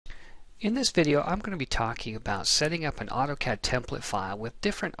In this video, I'm going to be talking about setting up an AutoCAD template file with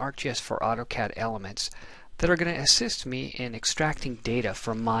different ArcGIS for AutoCAD elements that are going to assist me in extracting data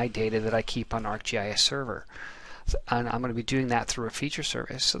from my data that I keep on ArcGIS server. And I'm going to be doing that through a feature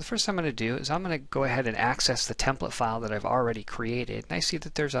service. So the first thing I'm going to do is I'm going to go ahead and access the template file that I've already created. And I see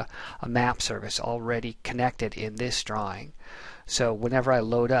that there's a map service already connected in this drawing. So whenever I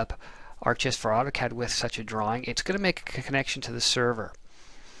load up ArcGIS for AutoCAD with such a drawing, it's going to make a connection to the server.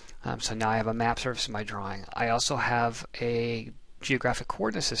 So now I have a map service in my drawing. I also have a geographic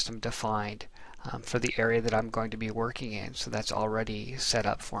coordinate system defined for the area that I'm going to be working in. So that's already set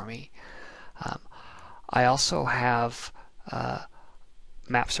up for me. I also have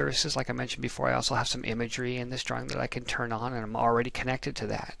map services, like I mentioned before. I also have some imagery in this drawing that I can turn on, and I'm already connected to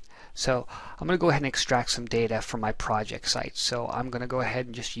that. So I'm going to go ahead and extract some data from my project site. So I'm going to go ahead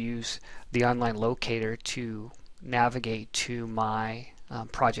and just use the online locator to navigate to my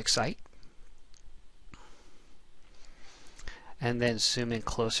project site, and then zoom in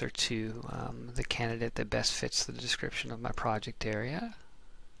closer to the candidate that best fits the description of my project area.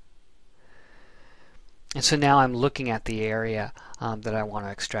 And so now I'm looking at the area that I want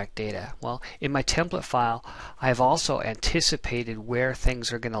to extract data. Well, in my template file, I have also anticipated where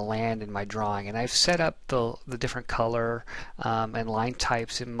things are going to land in my drawing, and I've set up the different color and line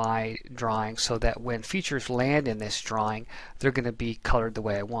types in my drawing so that when features land in this drawing, they're going to be colored the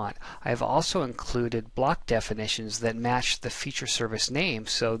way I want. I've also included block definitions that match the feature service name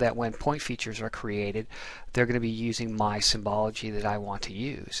so that when point features are created, they're going to be using my symbology that I want to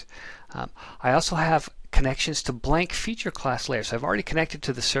use. I also have connections to blank feature class layers. So I've already connected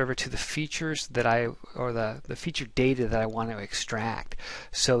to the server to the features that the feature data that I want to extract.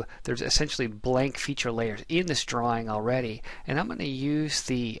 So there's essentially blank feature layers in this drawing already, and I'm going to use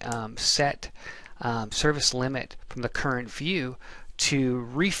the set service limit from the current view to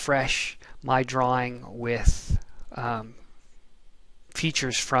refresh my drawing with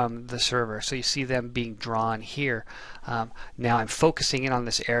features from the server. So you see them being drawn here. Now I'm focusing in on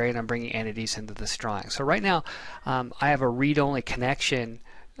this area and I'm bringing entities into this drawing. So right now I have a read-only connection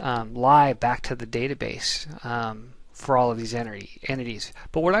live back to the database for all of these entities.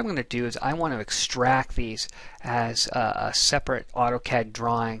 But what I'm going to do is I want to extract these as a separate AutoCAD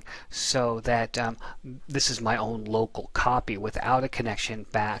drawing so that this is my own local copy without a connection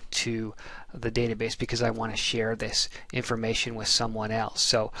back to the database, because I want to share this information with someone else.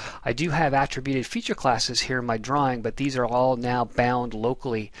 So I do have attributed feature classes here in my drawing, but these are all now bound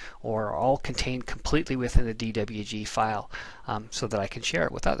locally or all contained completely within the DWG file so that I can share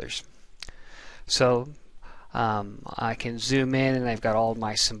it with others. So I can zoom in and I've got all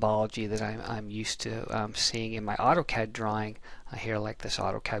my symbology that I'm used to seeing in my AutoCAD drawing here, like this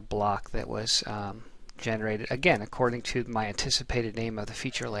AutoCAD block that was generated again according to my anticipated name of the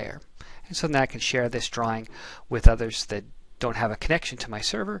feature layer. And so now I can share this drawing with others that don't have a connection to my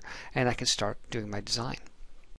server, and I can start doing my design.